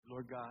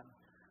Lord God,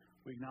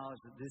 we acknowledge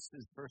that this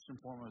is first and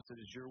foremost, it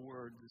is your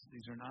word.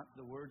 These are not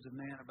the words of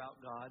man about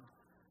God.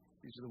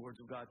 These are the words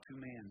of God to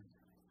man.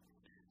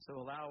 So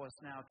allow us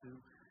now to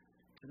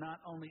not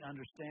only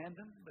understand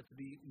them, but to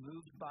be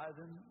moved by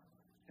them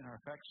in our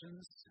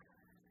affections,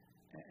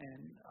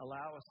 and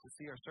allow us to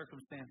see our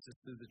circumstances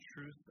through the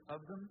truth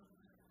of them,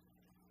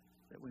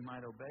 that we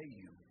might obey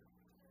you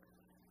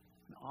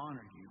and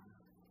honor you.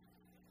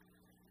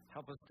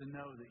 Help us to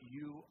know that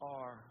you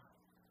are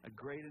a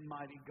great and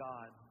mighty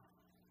God,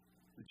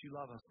 that you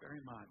love us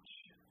very much,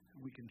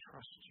 and we can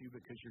trust you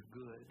because you're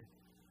good.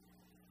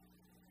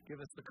 Give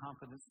us the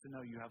confidence to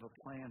know you have a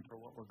plan for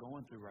what we're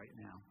going through right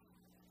now.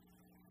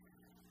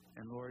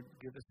 And Lord,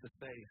 give us the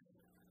faith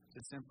to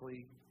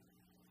simply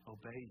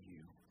obey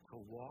you,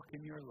 to walk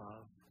in your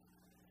love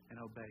and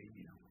obey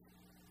you,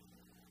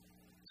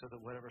 so that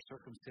whatever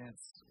circumstance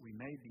we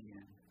may be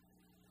in,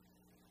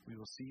 we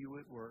will see you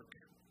at work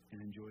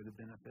and enjoy the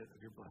benefit of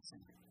your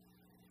blessing.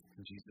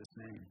 In Jesus'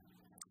 name,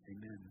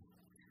 amen.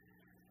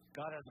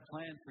 God has a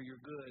plan for your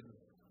good,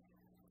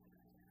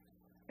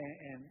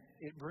 and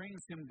it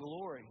brings him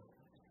glory.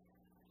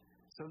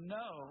 So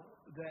know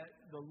that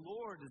the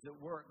Lord is at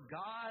work.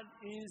 God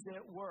is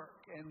at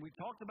work. And we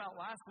talked about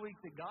last week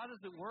that God is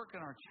at work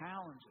in our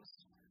challenges.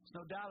 There's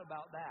no doubt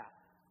about that.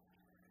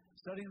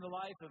 Studying the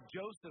life of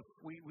Joseph,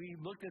 we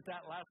looked at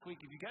that last week.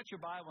 If you got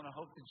your Bible, and I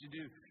hope that you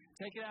do,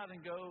 take it out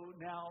and go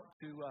now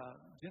to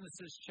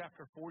Genesis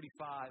chapter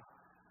 45.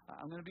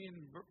 I'm going to be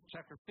in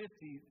chapter 50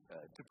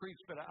 to preach,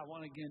 but I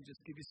want to, again,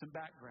 just give you some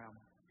background.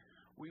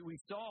 We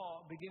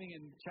saw, beginning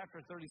in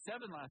chapter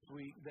 37 last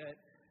week, that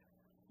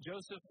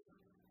Joseph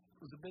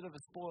was a bit of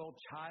a spoiled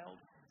child,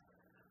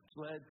 which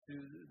led to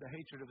the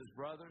hatred of his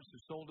brothers who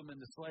sold him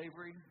into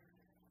slavery.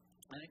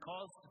 And it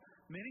caused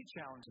many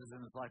challenges in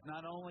his life.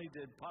 Not only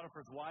did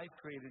Potiphar's wife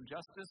create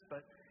injustice,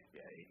 but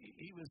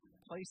he was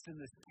placed in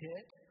this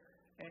pit,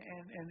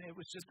 and it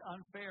was just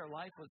unfair.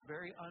 Life was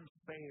very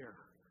unfair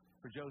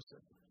for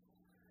Joseph.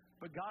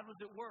 But God was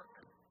at work,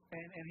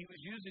 and he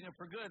was using it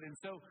for good. And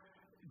so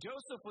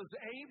Joseph was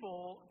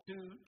able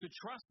to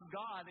trust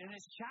God in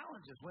his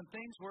challenges when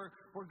things were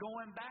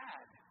going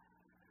bad.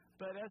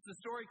 But as the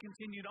story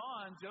continued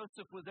on,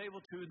 Joseph was able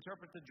to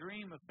interpret the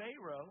dream of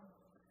Pharaoh.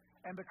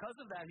 And because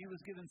of that, he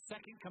was given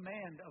second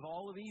command of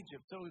all of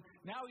Egypt. So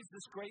now he's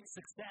this great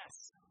success.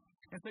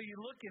 And so you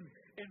look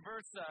in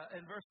verse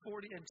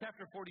 40, in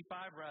chapter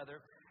 45 rather,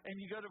 and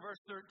you go to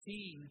verse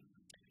 13.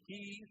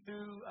 He,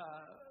 through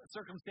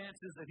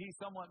circumstances that he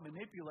somewhat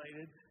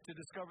manipulated to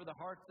discover the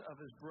hearts of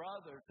his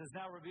brothers, has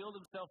now revealed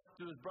himself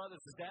to his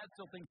brothers. His dad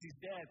still thinks he's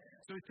dead.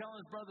 So he's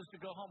telling his brothers to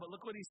go home. But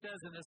look what he says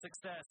in his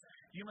success.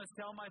 You must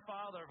tell my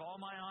father of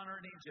all my honor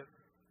in Egypt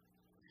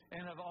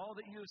and of all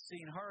that you have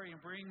seen. Hurry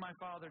and bring my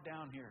father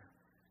down here.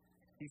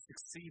 He's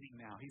succeeding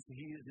now. He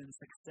is in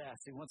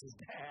success. He wants his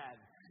dad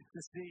to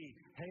see,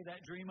 hey,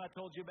 that dream I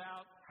told you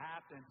about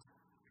happened.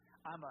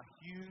 I'm a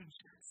huge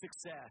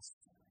success.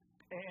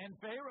 And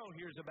Pharaoh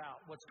hears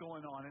about what's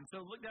going on. And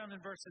so look down in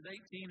verses 18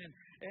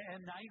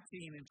 and 19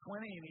 and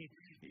 20.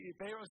 And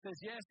Pharaoh says,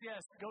 yes,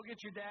 go get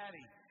your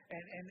daddy.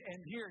 And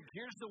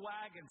here's the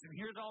wagons. And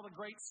here's all the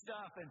great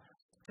stuff. And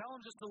tell him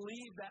just to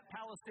leave that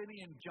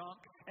Palestinian junk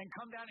and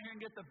come down here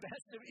and get the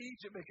best of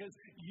Egypt, because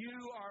you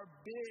are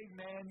big,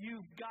 man.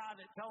 You've got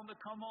it. Tell him to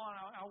come on.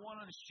 I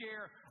want to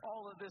share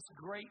all of this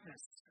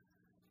greatness.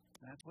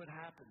 That's what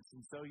happens.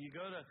 And so you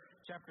go to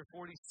chapter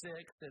 46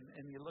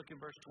 and you look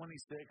in verse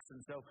 26.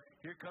 And so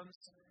here comes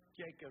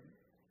Jacob,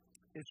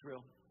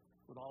 Israel,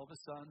 with all of his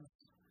sons.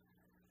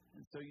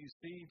 And so you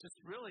see, just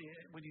really,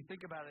 when you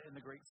think about it in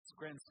the great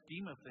grand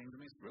scheme of things, I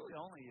mean, it's really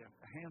only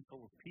a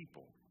handful of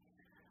people.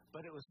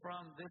 But it was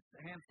from this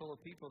handful of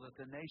people that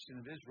the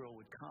nation of Israel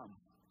would come.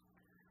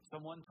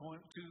 Some 1.2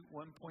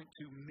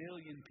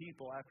 million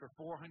people after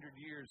 400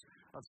 years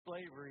of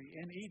slavery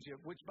in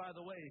Egypt, which, by the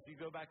way, if you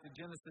go back to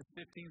Genesis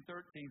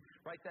 15:13,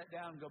 write that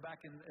down, go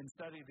back and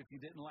study it if you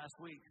didn't last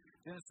week.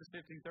 Genesis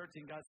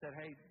 15:13, God said,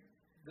 hey,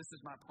 this is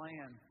my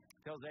plan.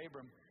 Tells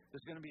Abram,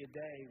 there's going to be a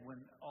day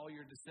when all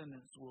your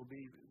descendants will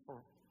be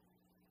for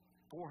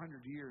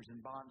 400 years in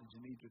bondage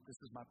in Egypt. This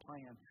is my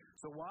plan.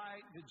 So why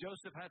did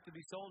Joseph have to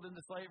be sold into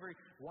slavery?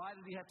 Why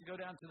did he have to go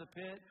down to the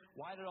pit?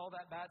 Why did all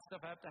that bad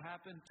stuff have to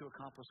happen? To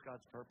accomplish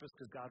God's purpose,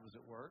 because God was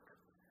at work.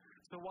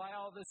 So why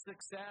all this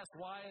success?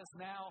 Why is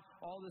now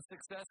all this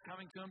success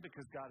coming to him?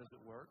 Because God is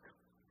at work.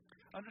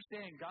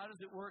 Understand, God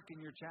is at work in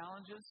your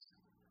challenges.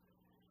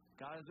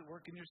 God is at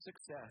work in your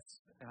success.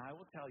 And I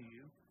will tell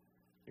you,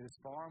 it is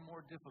far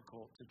more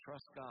difficult to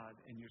trust God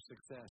in your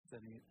success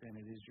than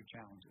it is your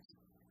challenges.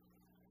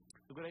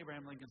 Look what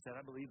Abraham Lincoln said.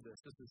 I believe this.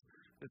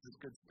 This is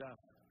good stuff.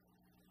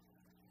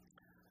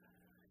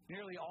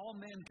 Nearly all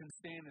men can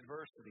stand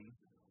adversity,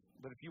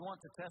 but if you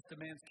want to test a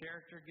man's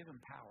character, give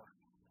him power.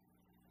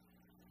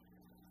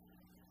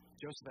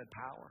 Joseph had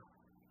power.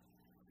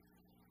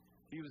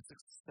 He was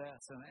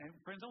success. And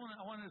friends,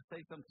 I want to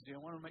say something to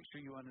you. I want to make sure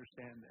you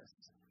understand this.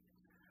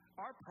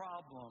 Our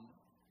problem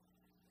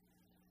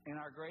and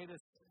our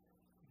greatest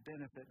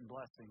benefit and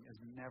blessing is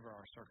never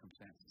our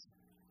circumstances.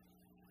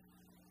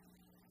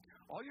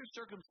 All your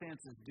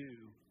circumstances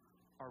do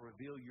are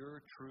reveal your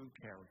true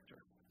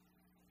character,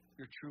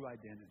 your true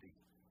identity,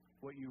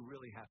 what you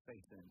really have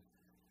faith in.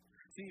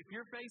 See, if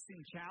you're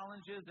facing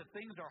challenges, if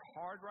things are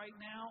hard right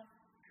now,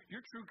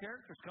 your true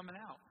character's coming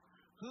out.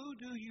 Who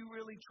do you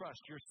really trust?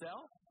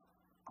 Yourself,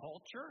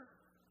 culture,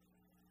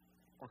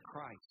 or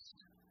Christ?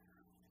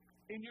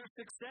 In your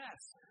success,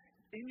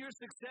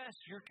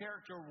 your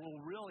character will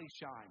really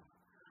shine.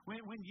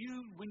 When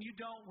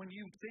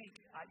you think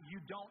you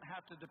don't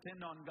have to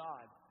depend on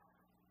God,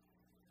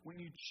 when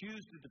you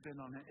choose to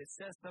depend on Him, it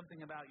says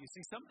something about you.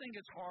 See, something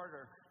is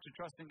harder to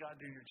trust in God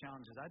during your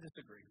challenges. I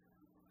disagree.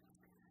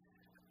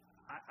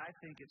 I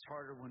think it's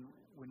harder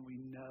when we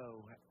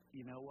know,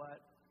 you know what?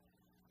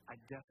 I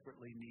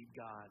desperately need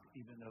God,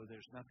 even though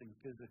there's nothing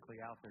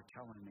physically out there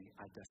telling me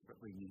I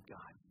desperately need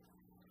God.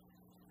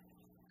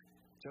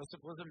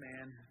 Joseph was a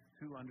man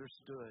who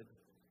understood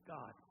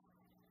God.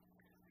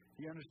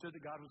 He understood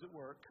that God was at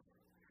work,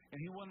 and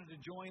he wanted to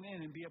join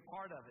in and be a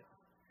part of it.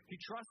 He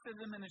trusted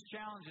Him in his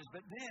challenges,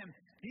 but then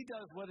he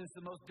does what is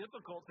the most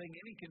difficult thing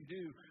any can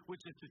do,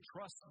 which is to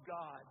trust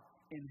God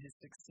in his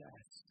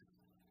success.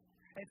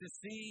 And to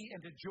see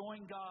and to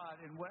join God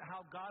in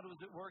how God was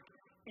at work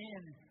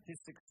in his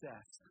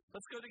success.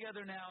 Let's go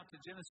together now to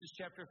Genesis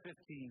chapter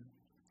 15.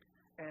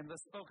 And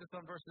let's focus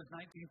on verses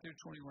 19 through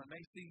 21.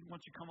 Macy, why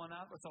don't you come on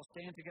out? Let's all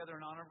stand together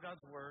in honor of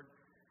God's word.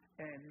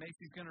 And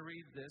Macy's going to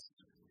read this.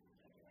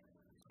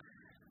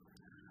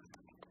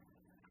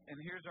 And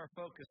here's our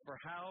focus for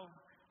how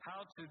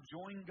to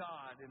join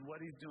God in what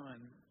He's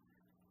doing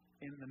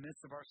in the midst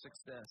of our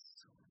success.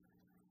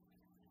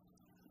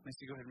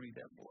 Macy, go ahead and read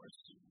that for us.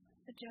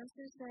 But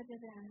Joseph said to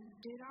them,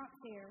 "Do not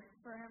fear,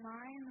 for am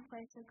I in the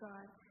place of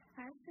God?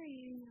 As for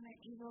you, you meant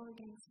evil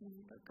against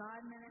me, but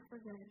God meant it for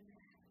good,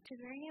 to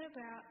bring it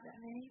about that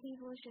many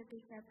people should be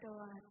kept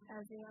alive,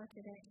 as they are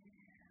today.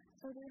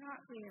 So do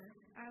not fear.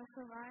 I will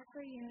provide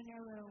for you and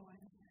your little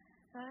ones."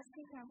 Thus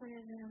he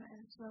comforted them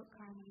and spoke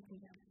kindly to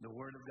them. The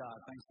word of God.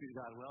 Thanks be to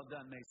God. Well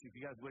done, Macy. If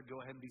you guys would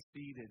go ahead and be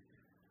seated.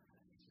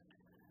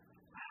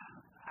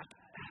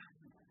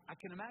 I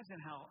can imagine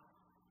how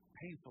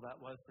painful that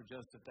was for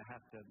Joseph to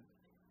have to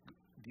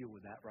deal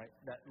with that, right?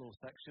 That little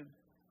section.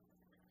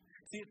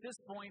 See, at this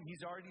point,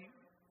 he's already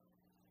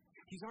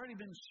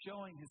been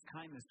showing his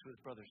kindness to his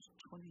brothers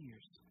 20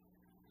 years.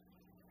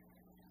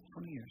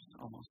 20 years,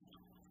 almost.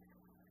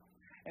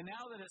 And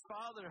now that his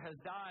father has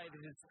died,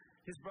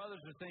 his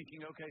brothers are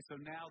thinking, okay, so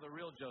now the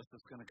real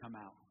Joseph's going to come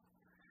out.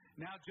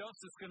 Now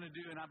Joseph's going to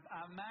do, and I'm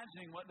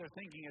imagining what they're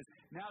thinking is,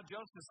 now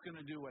Joseph's going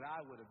to do what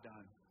I would have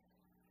done.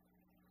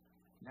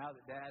 Now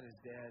that Dad is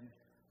dead,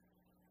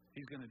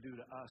 he's going to do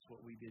to us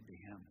what we did to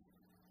him.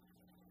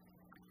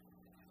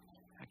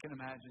 I can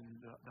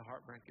imagine the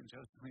heartbreak in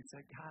Joseph when he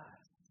said,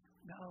 "Guys,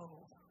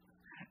 no,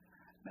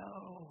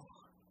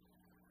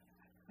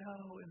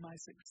 in my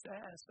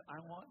success, I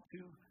want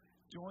to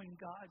join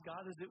God.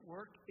 God is at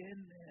work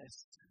in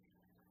this."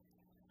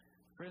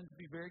 Friends,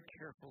 be very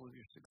careful of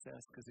your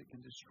success because it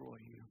can destroy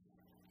you.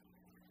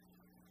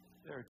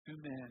 There are two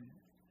men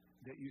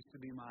that used to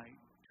be my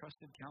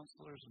trusted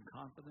counselors and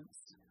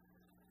confidants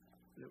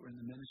that were in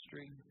the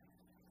ministry.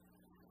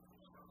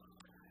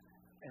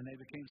 And they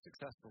became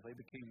successful. They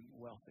became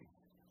wealthy.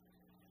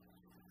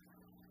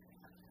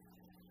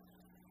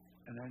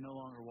 And they're no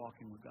longer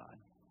walking with God.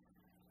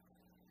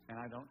 And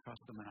I don't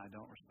trust them and I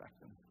don't respect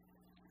them.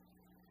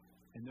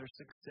 In their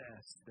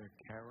success, their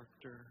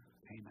character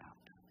came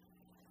out.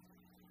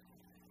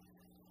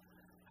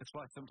 That's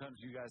why sometimes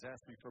you guys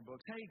ask me for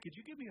books. Hey, could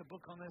you give me a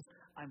book on this?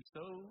 I'm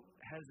so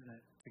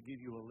hesitant to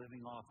give you a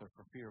living author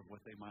for fear of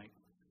what they might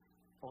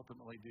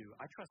ultimately do.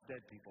 I trust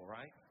dead people,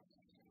 right?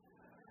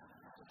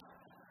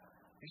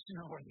 You should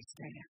know where they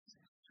stand.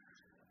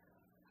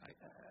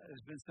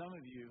 There's been some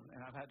of you,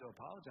 and I've had to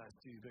apologize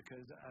to you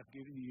because I've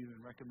given you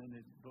and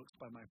recommended books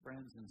by my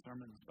friends and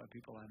sermons by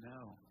people I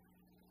know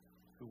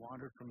who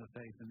wandered from the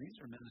faith. And these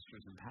are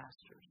ministers and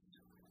pastors.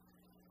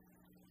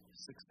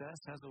 Success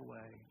has a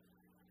way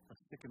of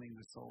sickening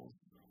the souls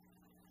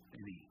in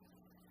me.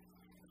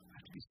 I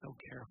have to be so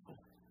careful.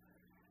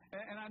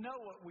 And I know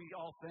what we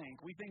all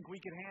think. We think we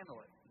can handle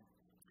it.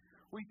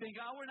 We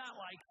think, oh, we're not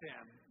like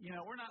them. You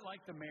know, we're not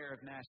like the mayor of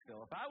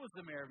Nashville. If I was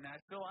the mayor of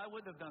Nashville, I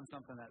wouldn't have done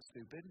something that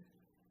stupid.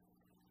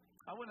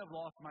 I wouldn't have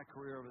lost my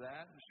career over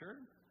that, sure.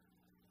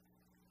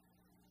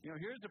 You know,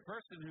 here's a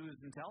person who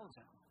is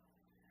intelligent.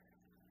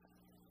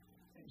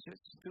 And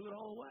just threw it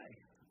all away.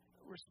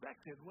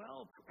 Respected,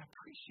 well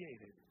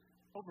appreciated.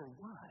 Over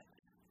what?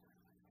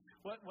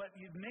 What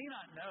you may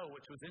not know,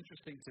 which was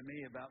interesting to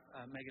me about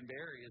Megan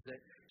Barry, is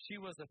that she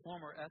was a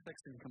former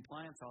ethics and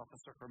compliance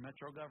officer for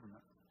Metro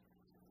government.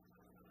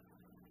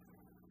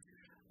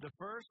 The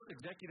first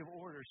executive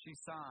order she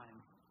signed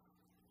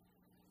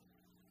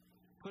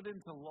put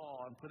into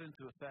law and put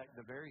into effect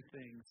the very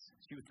things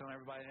she was telling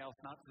everybody else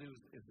not to do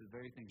is the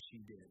very thing she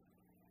did.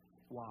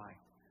 Why?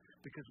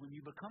 Because when you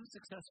become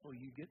successful,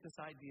 you get this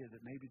idea that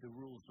maybe the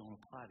rules don't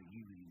apply to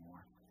you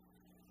anymore.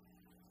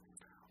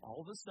 all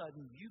of a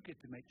sudden you get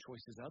to make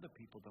choices other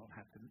people don't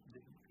have to.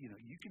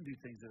 You can do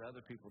things that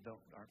other people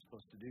aren't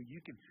supposed to do.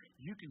 You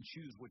can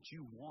choose what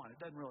you want. It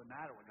doesn't really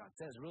matter what God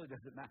says. It really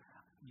doesn't matter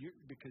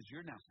because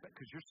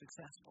you're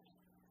successful.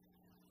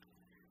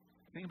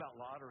 Think about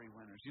lottery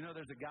winners.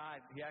 There's a guy,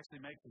 he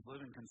actually makes his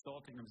living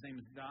consulting. His name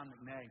is Don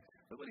McNay.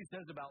 Look what he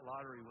says about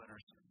lottery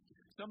winners.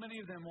 So many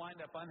of them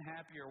wind up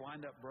unhappy or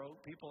wind up broke.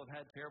 People have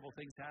had terrible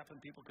things happen.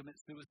 People commit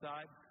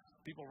suicide.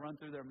 People run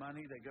through their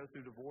money. They go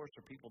through divorce,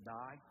 or people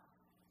die.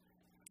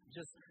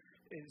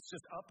 It's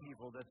just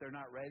upheaval that they're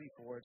not ready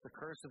for. It's the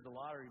curse of the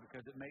lottery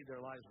because it made their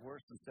lives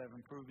worse instead of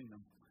improving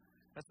them.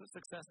 That's what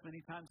success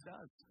many times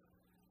does.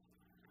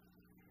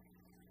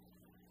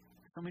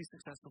 So many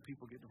successful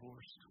people get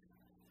divorced.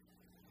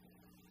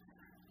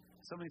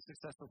 So many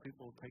successful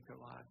people take their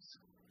lives.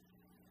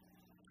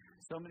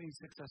 So many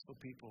successful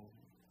people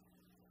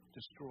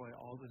destroy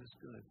all that is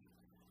good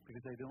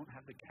because they don't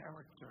have the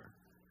character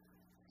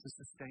to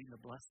sustain the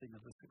blessing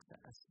of the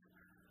success.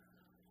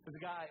 There's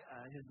a guy,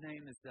 his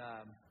name is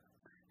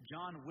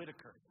John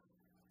Whitaker.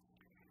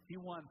 He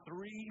won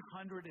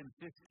 $315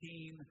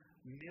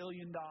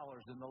 million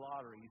in the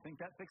lottery. You think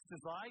that fixed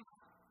his life?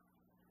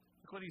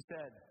 Look what he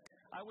said.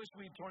 I wish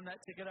we'd torn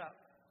that ticket up.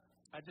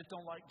 I just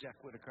don't like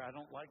Jack Whitaker. I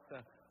don't like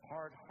the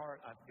hard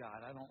heart I've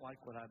got. I don't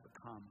like what I've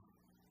become.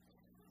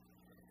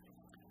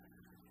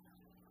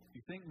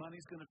 You think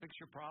money's going to fix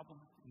your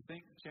problem? You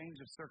think change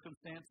of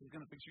circumstance is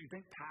going to fix you? You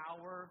think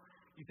power?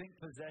 You think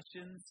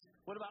possessions?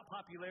 What about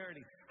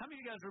popularity? How many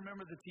of you guys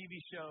remember the TV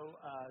show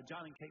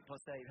John and Kate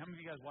Plus 8? How many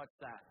of you guys watched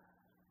that?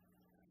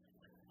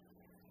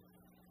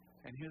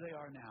 And here they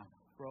are now,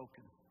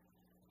 broken.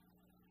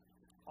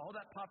 All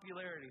that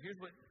popularity. Here's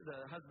what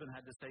the husband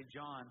had to say,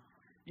 John.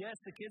 Yes,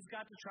 the kids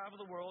got to travel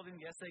the world, and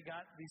yes, they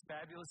got these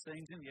fabulous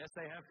things, and yes,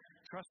 they have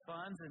trust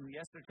funds, and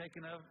yes, they're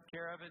taken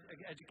care of it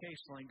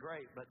educationally.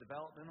 Great, but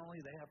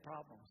developmentally, they have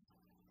problems.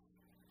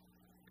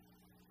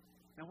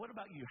 Now, what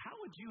about you? How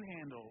would you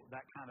handle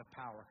that kind of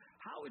power?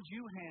 How would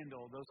you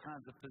handle those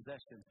kinds of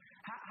possessions?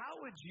 How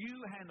would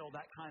you handle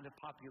that kind of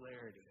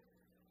popularity?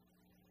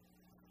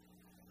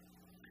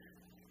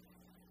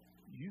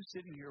 You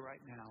sitting here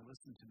right now,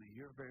 listen to me.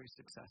 You're very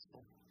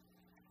successful.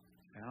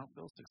 I don't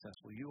feel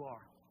successful. You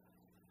are.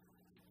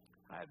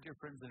 I have dear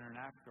friends that are in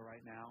Africa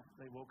right now.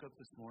 They woke up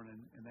this morning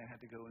and they had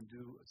to go and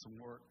do some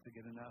work to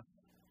get enough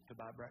to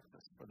buy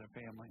breakfast for their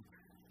family.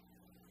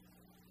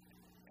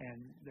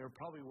 And they're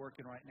probably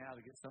working right now to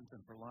get something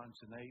for lunch,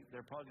 and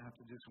they're probably going to have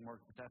to do some work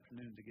this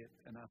afternoon to get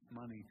enough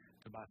money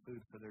to buy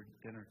food for their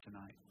dinner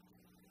tonight.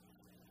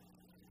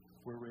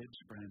 We're rich,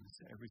 friends,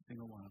 every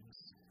single one of us.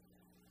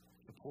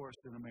 The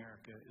poorest in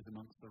America is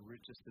amongst the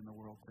richest in the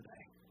world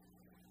today.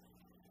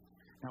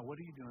 Now, what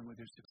are you doing with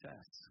your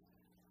success?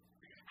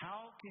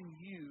 How can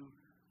you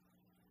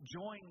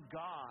join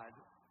God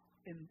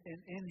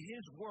in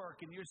His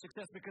work and your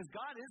success? Because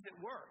God is at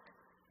work.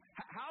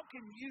 How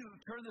can you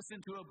turn this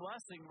into a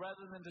blessing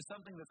rather than to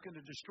something that's going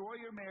to destroy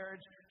your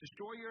marriage,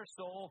 destroy your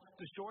soul,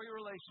 destroy your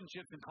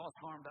relationships, and cause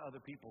harm to other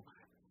people?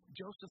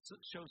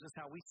 Joseph shows us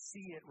how we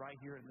see it right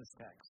here in this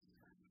text.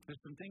 There's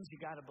some things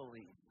you got to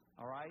believe,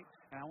 all right?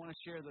 And I want to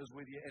share those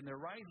with you. And they're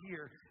right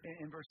here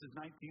in verses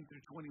 19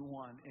 through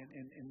 21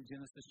 in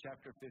Genesis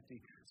chapter 50.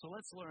 So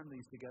let's learn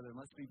these together and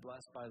let's be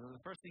blessed by them.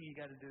 The first thing you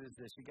got to do is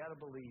this. You got to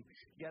believe.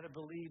 You got to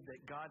believe that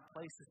God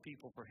places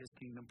people for His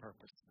kingdom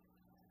purpose.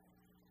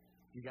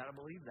 You got to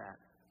believe that.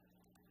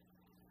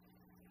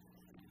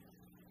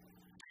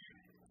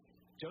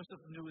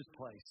 Joseph knew his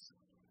place.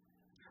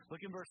 Look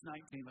in verse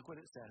 19. Look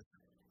what it says.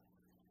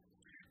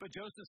 But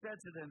Joseph said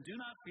to them, "Do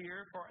not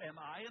fear, for am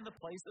I in the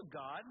place of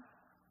God?"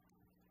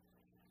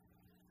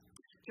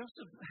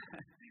 Joseph,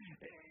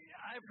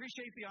 I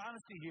appreciate the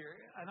honesty here,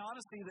 an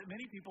honesty that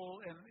many people,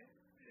 and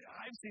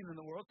I've seen in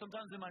the world,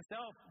 sometimes in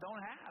myself,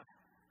 don't have.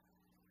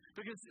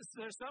 Because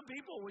there's some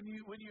people, when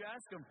you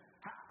ask them,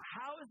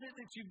 how is it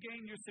that you've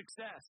gained your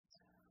success?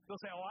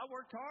 They'll say, "Oh, I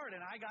worked hard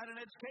and I got an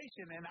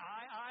education and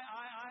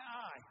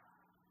I."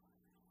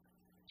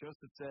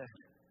 Joseph said,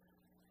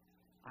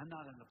 "I'm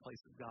not in the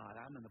place of God.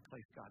 I'm in the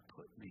place God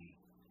put me."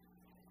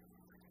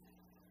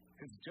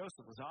 Because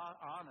Joseph was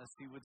honest,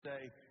 he would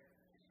say,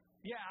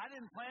 "Yeah, I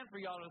didn't plan for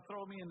y'all to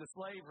throw me into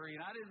slavery,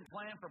 and I didn't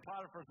plan for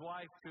Potiphar's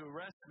wife to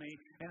arrest me,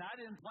 and I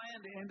didn't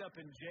plan to end up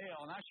in jail,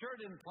 and I sure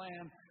didn't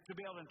plan to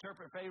be able to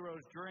interpret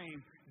Pharaoh's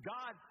dream.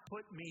 God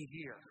put me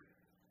here."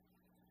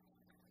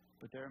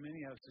 But there are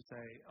many of us who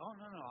say, "Oh,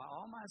 no,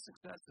 all my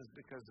success is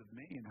because of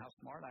me and how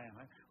smart I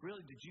am."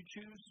 Really, did you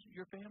choose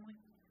your family?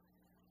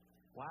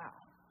 Wow.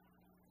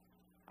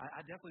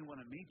 I definitely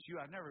want to meet you.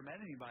 I've never met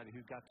anybody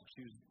who got to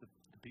choose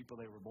the people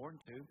they were born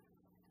to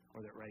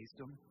or that raised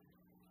them.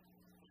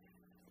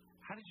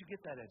 How did you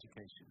get that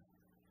education?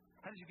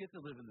 How did you get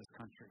to live in this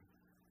country?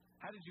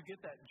 How did you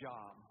get that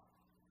job?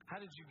 How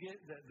did you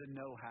get the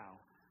know-how?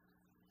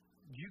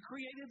 You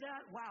created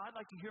that? Wow, I'd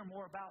like to hear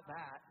more about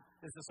that.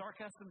 Is the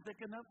sarcasm thick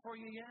enough for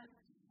you yet?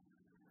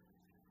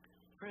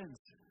 Friends,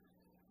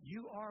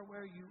 you are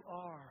where you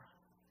are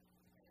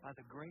by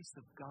the grace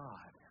of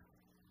God.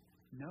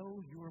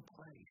 Know your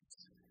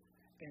place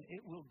And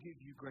it will give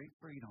you great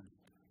freedom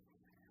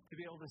to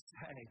be able to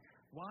say,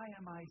 why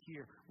am I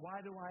here? Why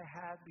do I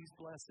have these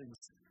blessings?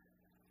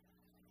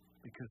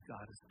 Because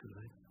God is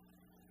good.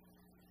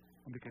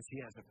 And because He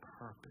has a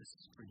purpose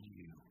for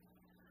you.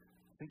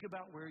 Think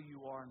about where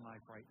you are in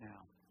life right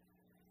now.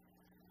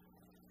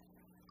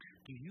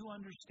 Do you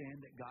understand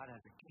that God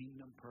has a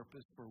kingdom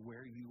purpose for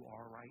where you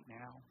are right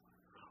now?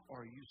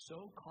 Or are you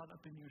so caught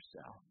up in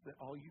yourself that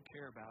all you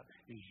care about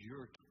is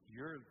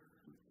your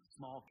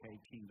small K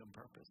kingdom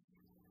purpose?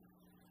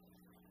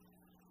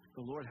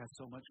 The Lord has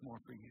so much more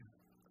for you.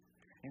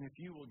 And if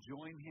you will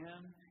join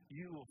Him,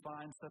 you will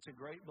find such a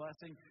great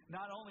blessing.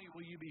 Not only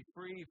will you be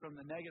free from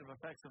the negative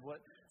effects of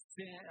what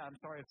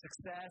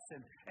success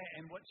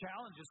and what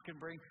challenges can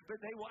bring, but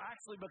they will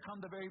actually become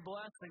the very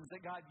blessings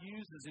that God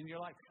uses in your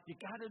life. You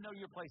got to know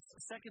your place.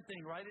 Second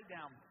thing, write it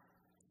down.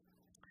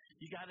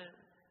 You got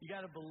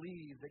to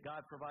believe that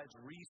God provides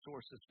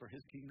resources for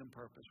His kingdom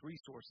purpose.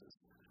 Resources.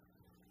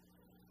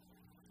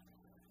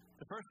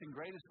 The first and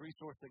greatest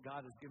resource that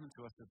God has given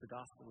to us is the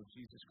gospel of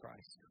Jesus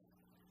Christ.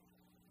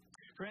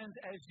 Friends,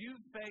 as you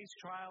face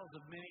trials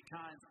of many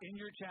kinds in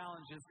your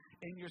challenges,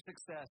 in your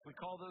success, we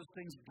call those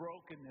things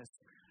brokenness.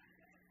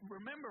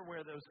 Remember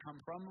where those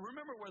come from.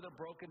 Remember where the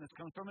brokenness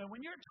comes from. And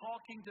when you're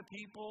talking to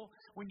people,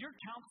 when you're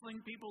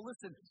counseling people,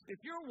 listen, if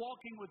you're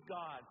walking with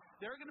God,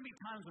 there are going to be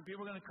times when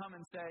people are going to come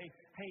and say,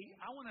 hey,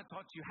 I want to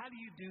talk to you. How do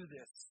you do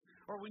this?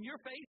 Or when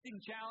you're facing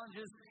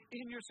challenges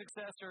in your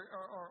success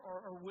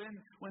or when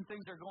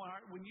things are going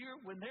hard,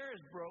 when there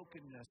is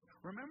brokenness,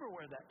 remember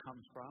where that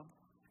comes from.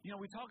 You know,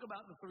 we talk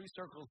about the three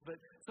circles, but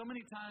so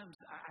many times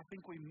I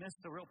think we miss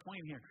the real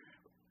point here.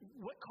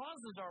 What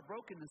causes our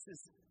brokenness is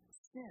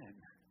sin.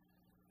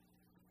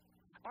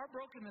 Our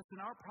brokenness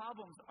and our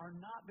problems are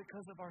not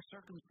because of our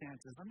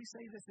circumstances. Let me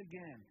say this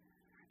again.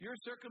 Your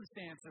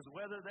circumstances,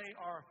 whether they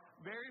are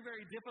very,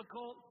 very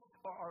difficult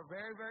or are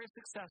very, very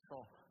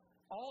successful,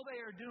 all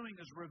they are doing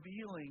is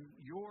revealing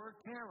your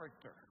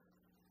character,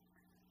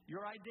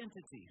 your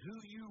identity, who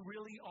you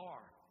really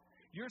are.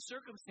 Your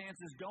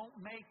circumstances don't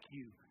make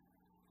you.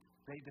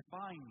 They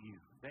define you.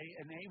 They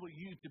enable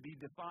you to be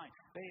defined.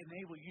 They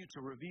enable you to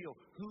reveal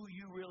who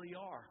you really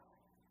are.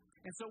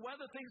 And so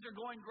whether things are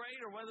going great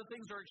or whether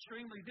things are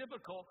extremely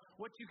difficult,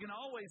 what you can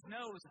always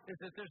know is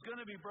that there's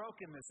going to be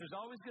brokenness. There's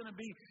always going to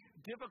be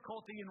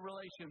difficulty in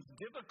relations,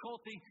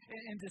 difficulty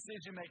in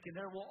decision making.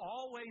 There will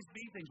always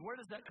be things. Where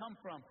does that come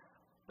from?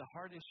 The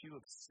hard issue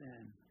of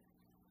sin.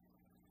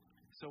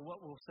 So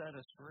what will set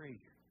us free?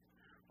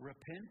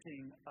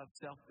 Repenting of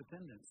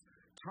self-dependence.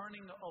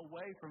 Turning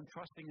away from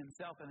trusting in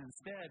self and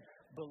instead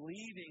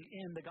believing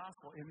in the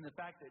gospel, in the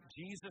fact that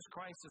Jesus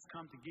Christ has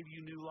come to give you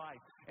new life.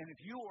 And if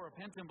you will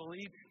repent and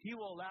believe, He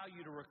will allow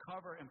you to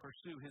recover and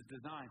pursue His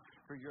design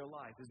for your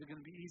life. Is it going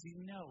to be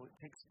easy? No, it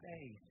takes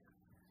faith.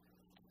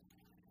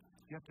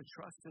 You have to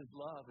trust His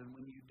love, and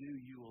when you do,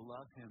 you will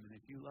love Him. And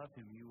if you love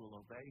Him, you will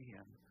obey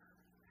Him.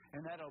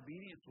 And that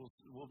obedience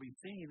will be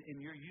seen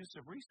in your use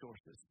of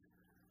resources.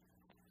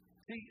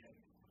 See,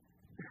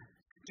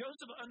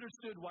 Joseph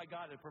understood why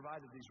God had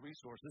provided these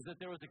resources,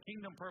 that there was a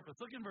kingdom purpose.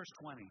 Look in verse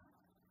 20.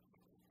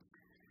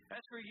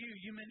 As for you,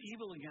 you meant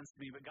evil against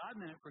me, but God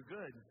meant it for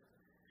good,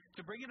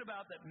 to bring it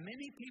about that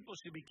many people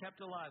should be kept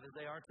alive as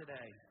they are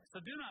today. So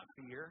do not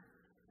fear.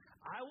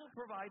 I will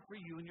provide for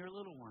you and your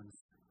little ones.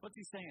 What's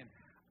he saying?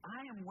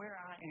 I am where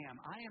I am.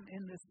 I am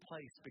in this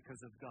place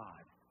because of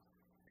God.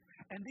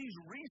 And these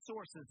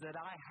resources that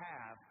I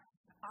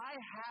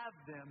have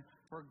them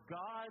for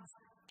God's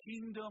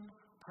kingdom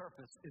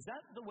purpose. Is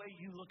that the way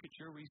you look at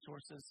your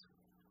resources?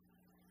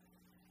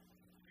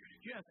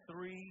 You have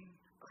three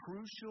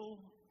crucial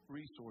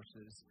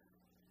resources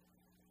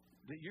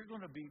that you're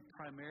going to be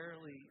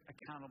primarily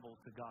accountable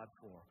to God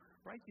for.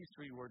 Write these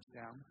three words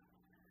down.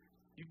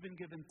 You've been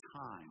given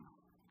time,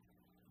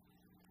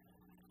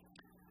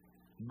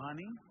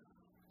 money,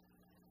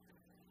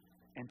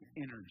 and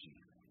energy.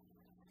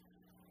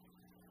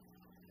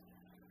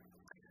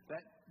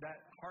 That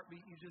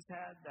heartbeat you just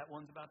had, that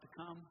one's about to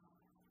come,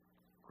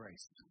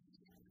 grace.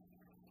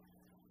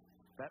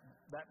 That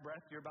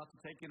breath you're about to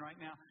take in right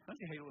now, don't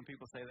you hate it when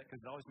people say that?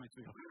 Because it always makes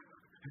me go,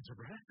 it's a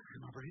breath?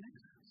 Am I breathing?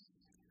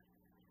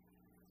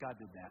 God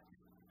did that.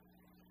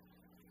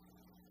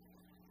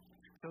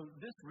 So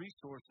this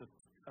resource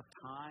of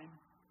time,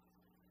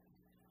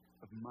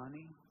 of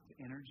money, of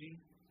energy,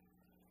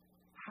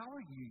 how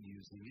are you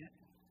using it?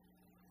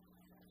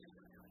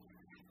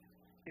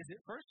 Is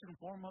it first and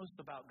foremost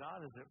about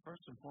God? Is it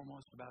first and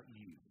foremost about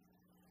you?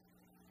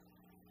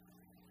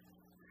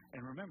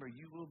 And remember,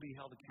 you will be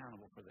held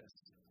accountable for this.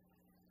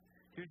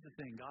 Here's the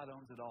thing. God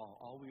owns it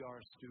all. All we are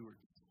is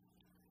stewards.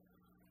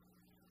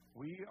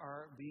 We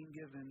are being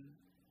given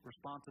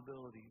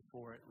responsibility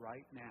for it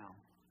right now.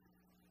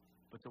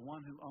 But the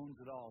one who owns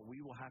it all,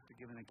 we will have to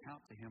give an account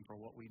to Him for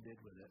what we did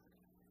with it.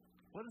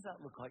 What does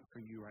that look like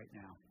for you right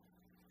now?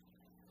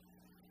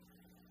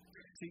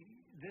 See,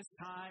 this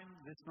time,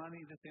 this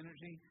money, this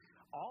energy,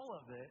 all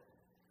of it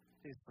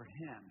is for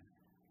Him.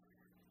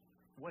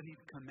 What He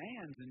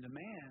commands and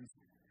demands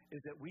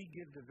is that we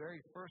give the very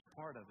first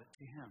part of it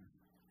to Him.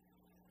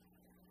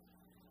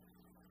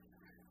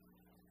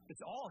 It's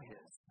all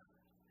His.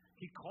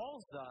 He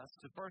calls us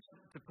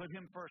to put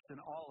Him first in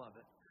all of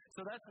it.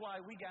 So that's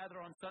why we gather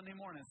on Sunday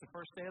morning. It's the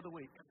first day of the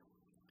week.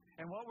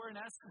 And what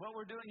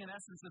we're doing in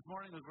essence this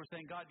morning is we're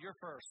saying, God, you're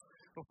first.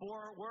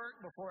 Before work,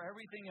 before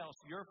everything else,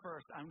 you're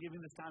first. I'm giving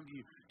this time to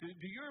you.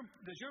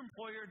 Does your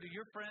employer, do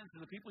your friends, do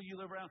the people you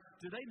live around,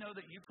 do they know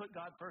that you put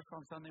God first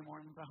on Sunday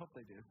mornings? I hope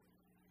they do.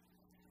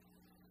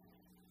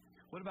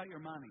 What about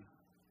your money?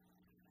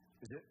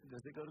 Does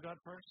it go to God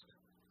first?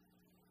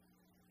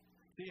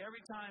 See,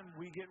 every time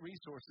we get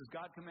resources,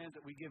 God commands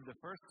that we give the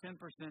first 10%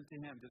 to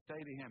Him, to say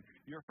to Him,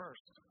 you're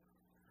first.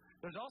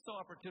 There's also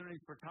opportunities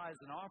for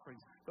tithes and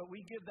offerings, but we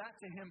give that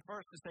to Him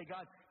first to say,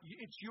 God,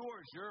 it's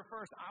yours. You're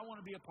first. I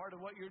want to be a part of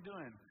what you're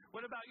doing.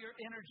 What about your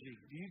energy?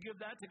 Do you give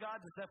that to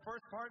God? Does that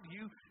first part, do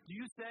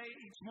you say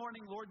each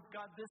morning, Lord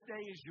God, this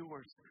day is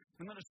yours.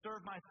 I'm going to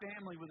serve my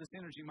family with this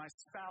energy, my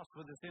spouse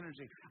with this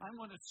energy. I'm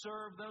going to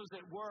serve those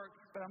at work,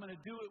 but I'm going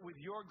to do it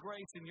with your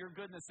grace and your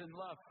goodness and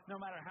love.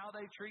 No matter how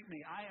they treat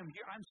me, I am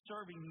here. I'm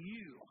serving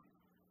you.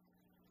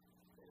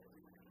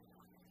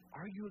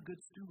 Are you a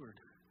good steward?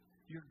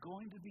 You're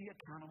going to be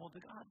accountable to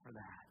God for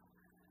that.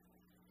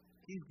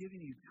 He's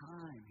giving you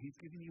time. He's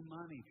giving you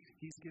money.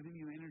 He's giving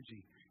you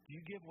energy. Do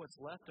you give what's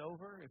left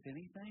over, if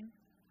anything?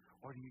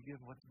 Or do you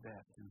give what's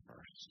best and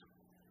first?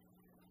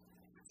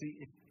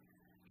 See, if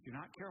you're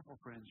not careful,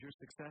 friends, your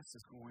success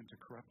is going to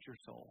corrupt your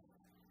soul.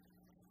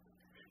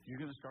 You're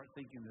going to start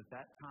thinking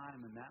that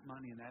time and that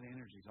money and that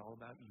energy is all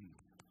about you.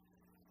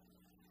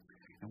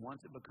 And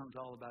once it becomes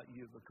all about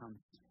you, it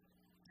becomes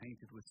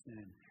tainted with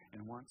sin.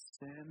 And once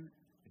sin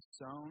is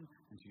sown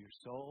into your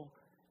soul,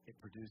 it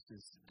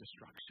produces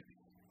destruction.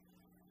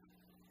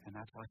 And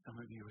that's why some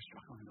of you are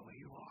struggling the way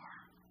you are.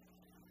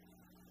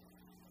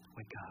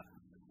 Wake up.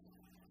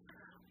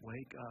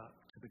 Wake up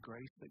to the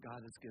grace that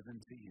God has given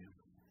to you.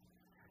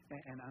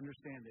 And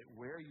understand that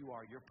where you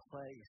are, your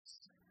place,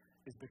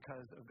 is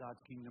because of God's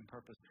kingdom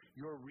purpose.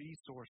 Your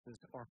resources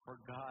are for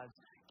God's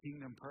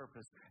kingdom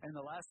purpose. And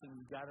the last thing,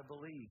 you've got to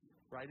believe.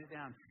 Write it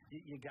down.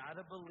 You got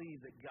to believe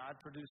that God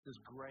produces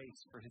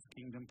grace for His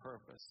kingdom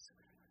purpose.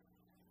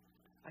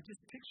 I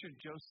just pictured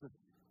Joseph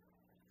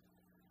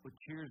with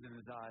tears in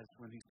his eyes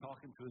when he's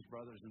talking to his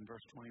brothers in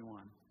verse 21.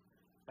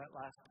 That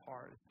last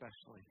part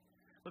especially.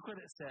 Look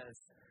what it says.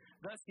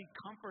 Thus he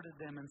comforted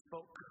them and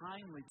spoke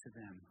kindly to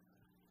them.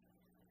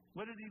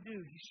 What did he do?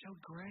 He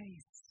showed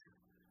grace.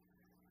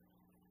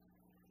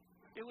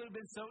 It would have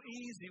been so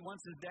easy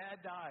once his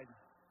dad died.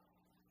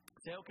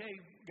 Say, okay,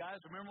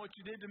 guys, remember what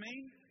you did to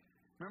me?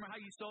 Remember how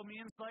you sold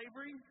me in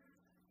slavery?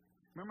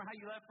 Remember how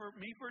you left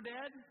me for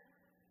dead?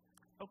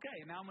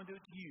 Okay, now I'm going to do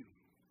it to you.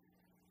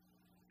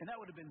 And that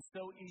would have been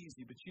so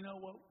easy. But you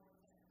know what?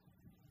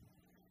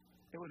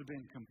 It would have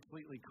been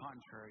completely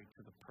contrary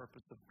to the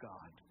purpose of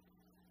God.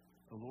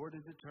 The Lord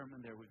had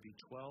determined there would be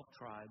 12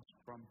 tribes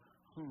from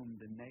whom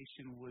the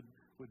nation would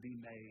be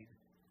made.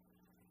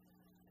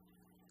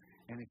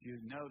 And if you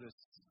notice,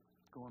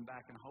 going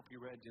back, and I hope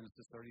you read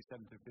Genesis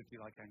 37 through 50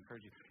 like I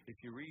encourage you. If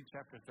you read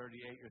chapter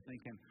 38, you're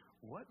thinking,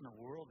 what in the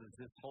world is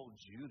this whole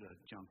Judah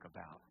junk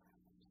about?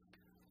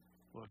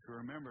 Well, if you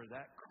remember,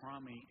 that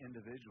crummy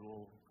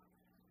individual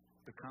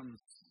becomes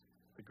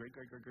the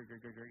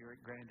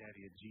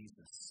great-great-great-great-great-great-granddaddy of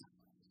Jesus.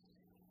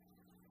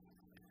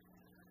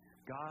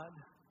 God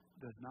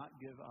does not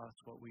give us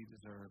what we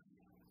deserve.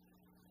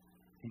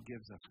 He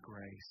gives us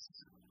grace.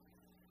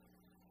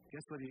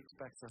 Guess what He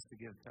expects us to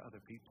give to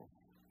other people?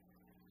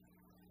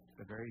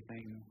 The very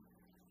thing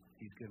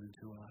He's given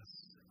to us.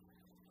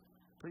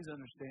 Please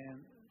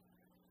understand,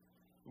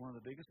 one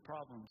of the biggest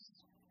problems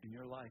in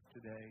your life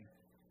today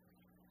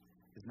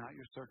is not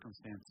your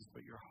circumstances,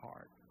 but your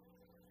heart.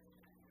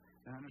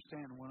 And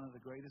understand, one of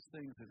the greatest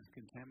things that is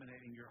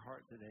contaminating your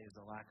heart today is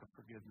a lack of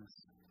forgiveness.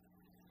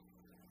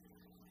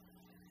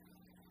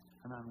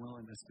 An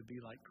unwillingness to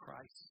be like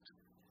Christ.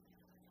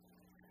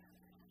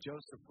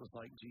 Joseph was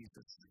like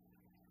Jesus.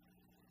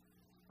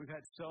 We've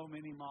had so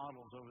many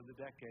models over the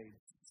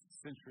decades,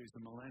 centuries,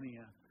 and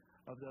millennia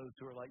of those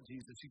who are like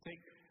Jesus. You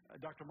take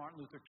Dr.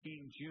 Martin Luther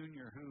King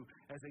Jr., who,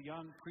 as a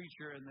young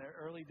preacher in the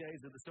early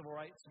days of the Civil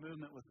Rights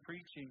Movement, was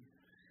preaching,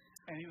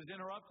 and he was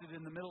interrupted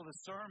in the middle of a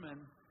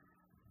sermon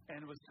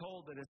and was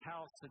told that his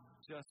house had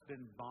just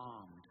been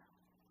bombed,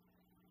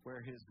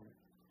 where his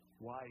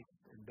wife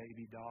and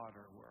baby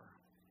daughter were.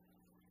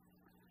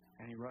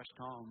 And he rushed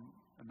home,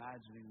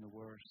 imagining the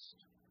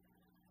worst.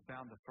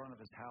 Found the front of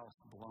his house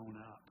blown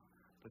up.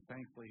 But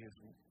thankfully, his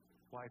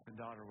wife and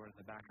daughter were in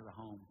the back of the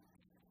home.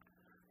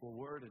 Well,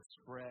 word had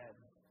spread.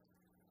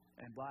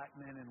 And black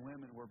men and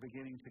women were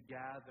beginning to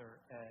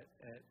gather at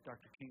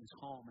Dr. King's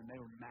home, and they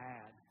were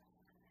mad.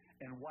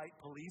 And white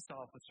police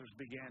officers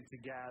began to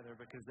gather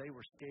because they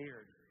were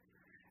scared.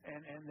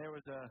 and there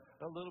was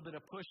a little bit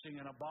of pushing,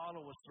 and a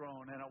bottle was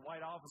thrown, and a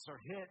white officer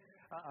hit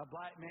a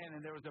black man, and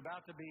there was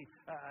about to be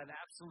an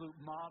absolute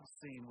mob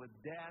scene with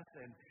death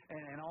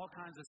and all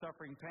kinds of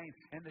suffering pain.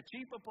 And the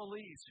chief of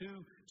police,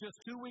 who just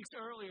 2 weeks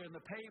earlier in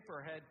the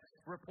paper had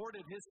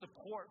reported his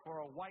support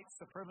for a white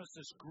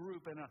supremacist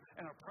group and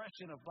an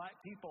oppression of black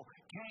people,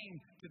 came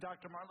to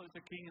Dr. Martin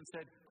Luther King and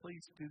said,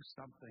 please do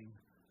something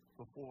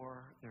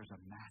before there's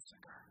a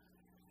massacre.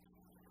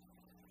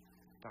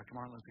 Dr.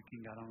 Martin Luther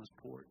King got on his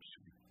porch.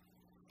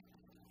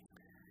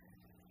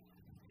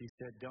 He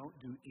said, don't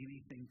do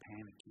anything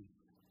panicky.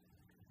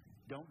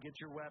 Don't get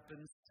your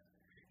weapons.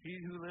 He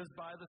who lives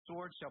by the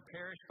sword shall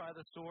perish by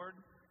the sword.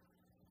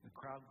 The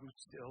crowd grew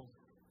still.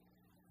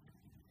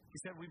 He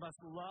said, we must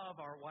love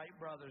our white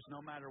brothers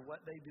no matter what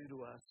they do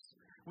to us.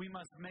 We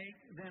must make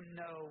them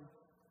know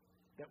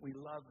that we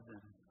love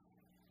them.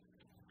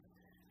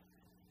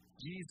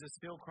 Jesus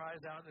still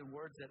cries out in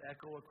words that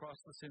echo across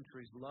the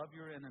centuries, love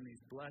your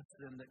enemies, bless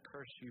them that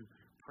curse you,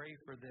 pray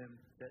for them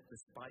that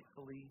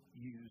despitefully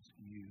use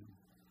you.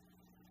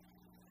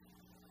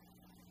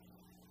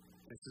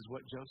 This is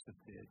what Joseph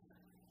did,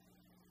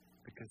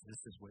 because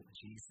this is what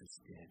Jesus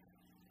did.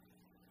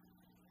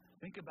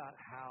 Think about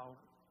how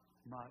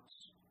much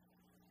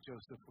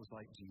Joseph was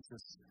like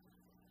Jesus.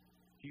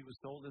 He was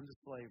sold into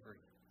slavery.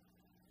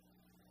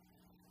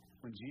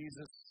 When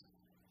Jesus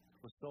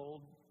was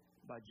sold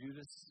by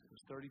Judas, it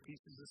was 30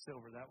 pieces of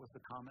silver. That was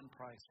the common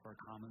price for a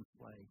common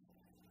slave.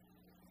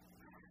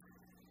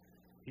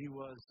 He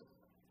was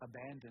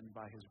abandoned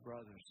by his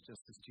brothers,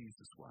 just as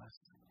Jesus was.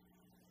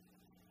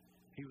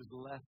 He was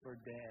left for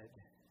dead.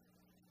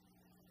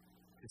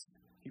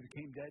 He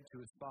became dead to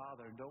his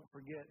Father. And don't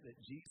forget that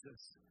Jesus,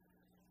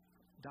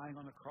 dying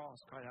on the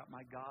cross, cried out,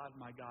 my God,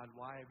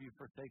 why have you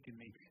forsaken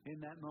me? In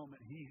that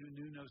moment, he who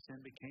knew no sin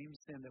became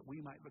sin that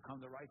we might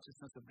become the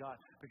righteousness of God.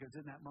 Because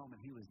in that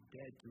moment, he was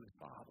dead to his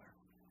Father.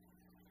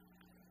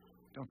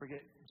 Don't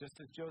forget, just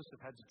as Joseph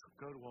had to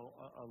go to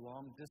a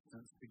long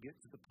distance to get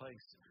to the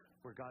place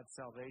where God's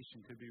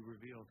salvation could be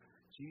revealed,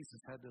 Jesus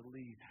had to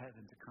leave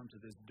heaven to come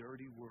to this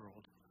dirty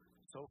world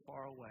so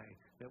far away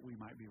that we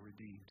might be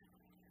redeemed.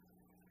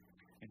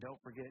 And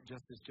don't forget,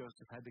 just as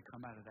Joseph had to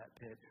come out of that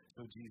pit,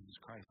 so Jesus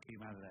Christ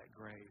came out of that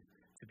grave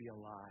to be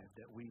alive,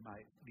 that we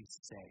might be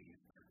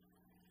saved.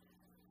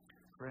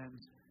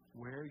 Friends,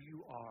 where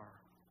you are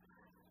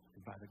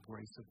is by the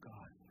grace of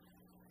God.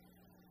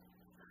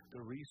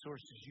 The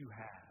resources you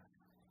have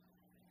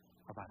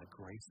are by the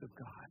grace of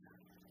God.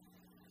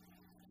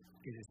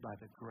 It is by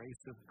the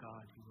grace of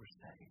God you are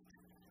saved.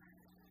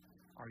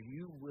 Are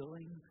you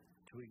willing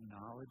to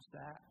acknowledge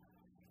that?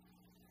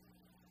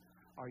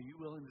 Are you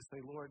willing to say,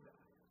 Lord,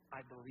 I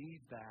believe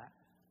that,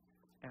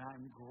 and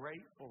I'm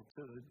grateful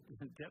to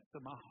the depths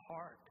of my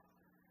heart.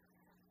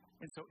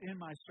 And so in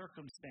my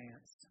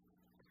circumstance,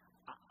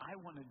 I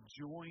want to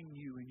join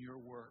you in your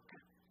work.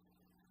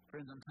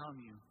 Friends, I'm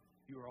telling you,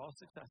 you are all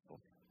successful.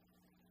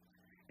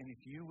 And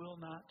if you will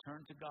not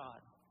turn to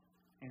God,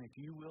 and if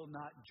you will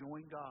not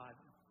join God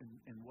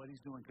in what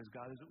he's doing, because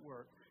God is at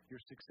work, your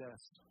success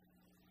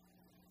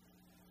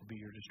will be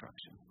your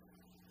destruction.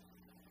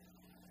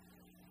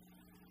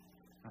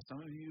 Now,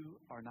 some of you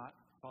are not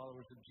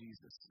followers of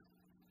Jesus.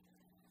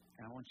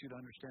 And I want you to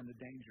understand the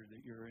danger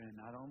that you're in,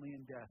 not only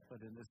in death, but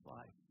in this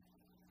life.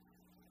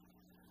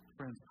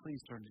 Friends,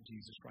 please turn to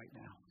Jesus right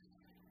now.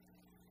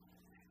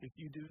 If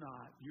you do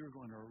not, you're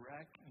going to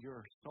wreck your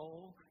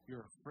soul,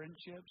 your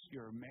friendships,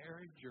 your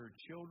marriage, your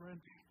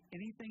children.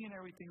 Anything and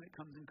everything that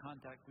comes in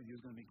contact with you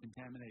is going to be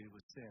contaminated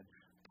with sin.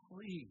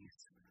 Please,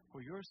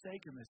 for your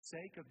sake and the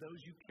sake of those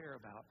you care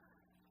about,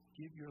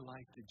 give your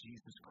life to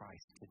Jesus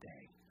Christ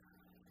today.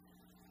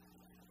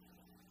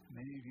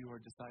 Many of you are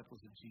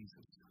disciples of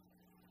Jesus,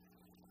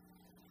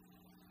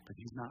 but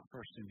he's not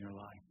first in your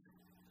life.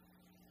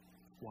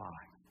 Why?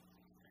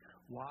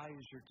 Why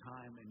is your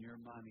time and your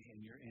money and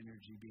your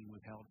energy being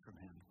withheld from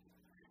him?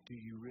 Do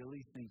you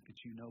really think that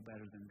you know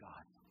better than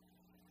God?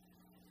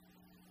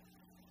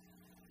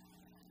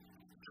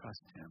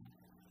 Trust him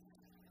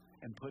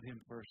and put him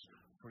first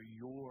for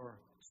your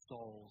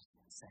soul's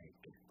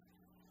sake.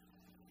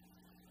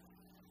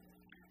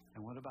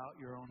 And what about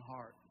your own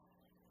heart?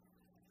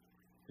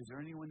 Is there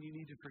anyone you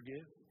need to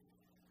forgive?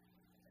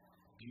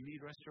 Do you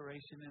need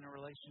restoration in a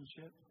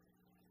relationship?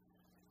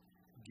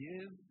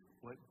 Give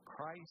what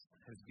Christ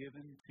has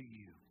given to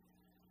you.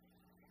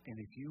 And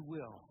if you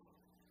will,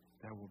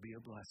 there will be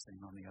a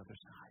blessing on the other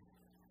side.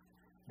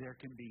 There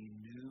can be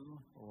new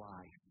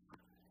life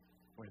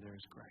where there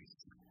is grace.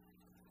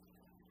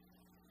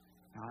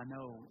 Now I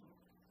know,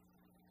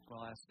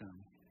 well, ask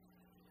them,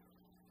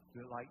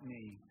 that like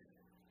me,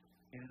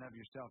 in and of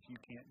yourself, you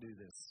can't do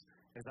this.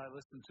 As I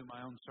listened to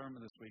my own sermon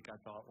this week, I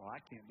thought, well,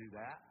 I can't do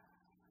that.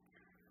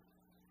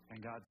 And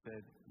God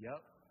said,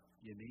 yep,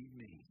 you need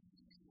me.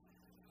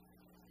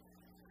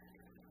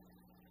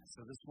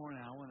 So this morning,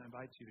 I want to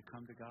invite you to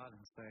come to God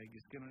and say,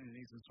 just get on your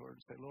knees and sort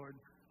of say, Lord,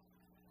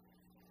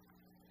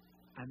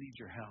 I need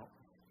your help.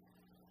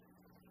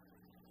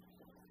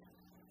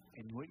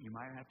 And what you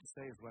might have to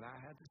say is what I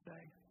had to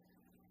say.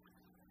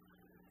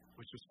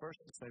 which was first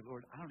to say,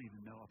 Lord, I don't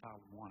even know if I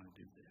want to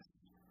do this.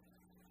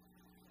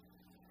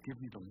 Give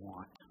me the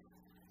want.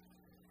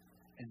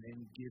 And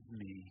then give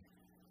me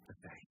the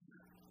faith.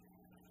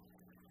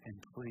 And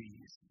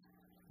please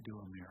do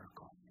a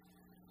miracle.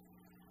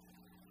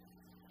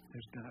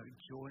 There's been a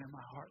joy in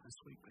my heart this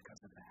week because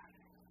of that.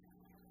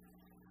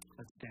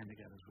 Let's stand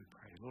together as we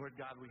pray. Lord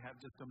God, we have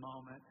just a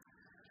moment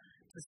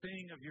to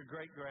sing of your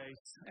great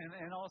grace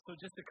and also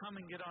just to come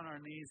and get on our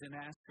knees and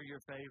ask for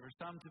your favor.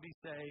 Some to be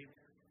saved.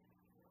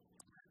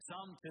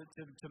 Some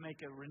to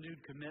make a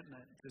renewed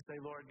commitment to say,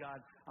 Lord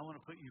God, I want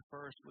to put you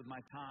first with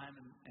my time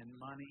and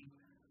money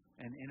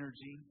and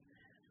energy.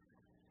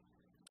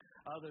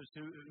 Others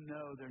who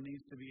know there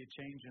needs to be a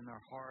change in their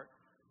heart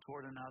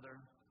toward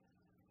another.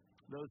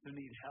 Those who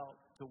need help,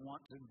 to want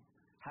to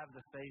have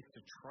the faith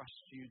to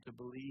trust you, to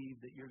believe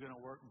that you're going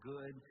to work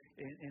good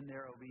in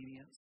their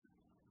obedience.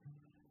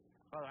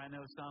 Father, I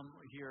know some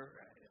here,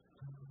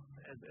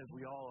 as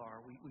we all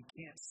are, we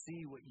can't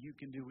see what you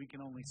can do. We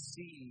can only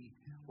see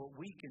what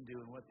we can do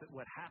and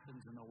what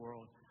happens in the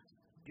world.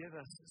 Give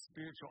us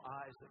spiritual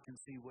eyes that can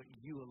see what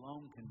you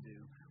alone can do.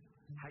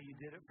 How you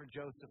did it for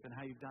Joseph and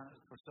how you've done it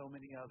for so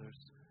many others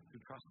who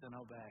trust and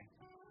obey.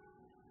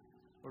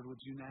 Lord,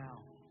 would you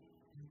now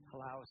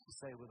allow us to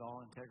say with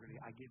all integrity,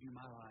 I give you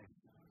my life.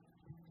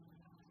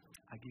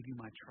 I give you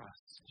my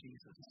trust,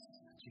 Jesus,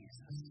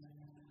 Jesus.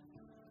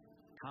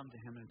 Come to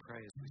him and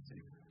pray as we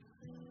sing.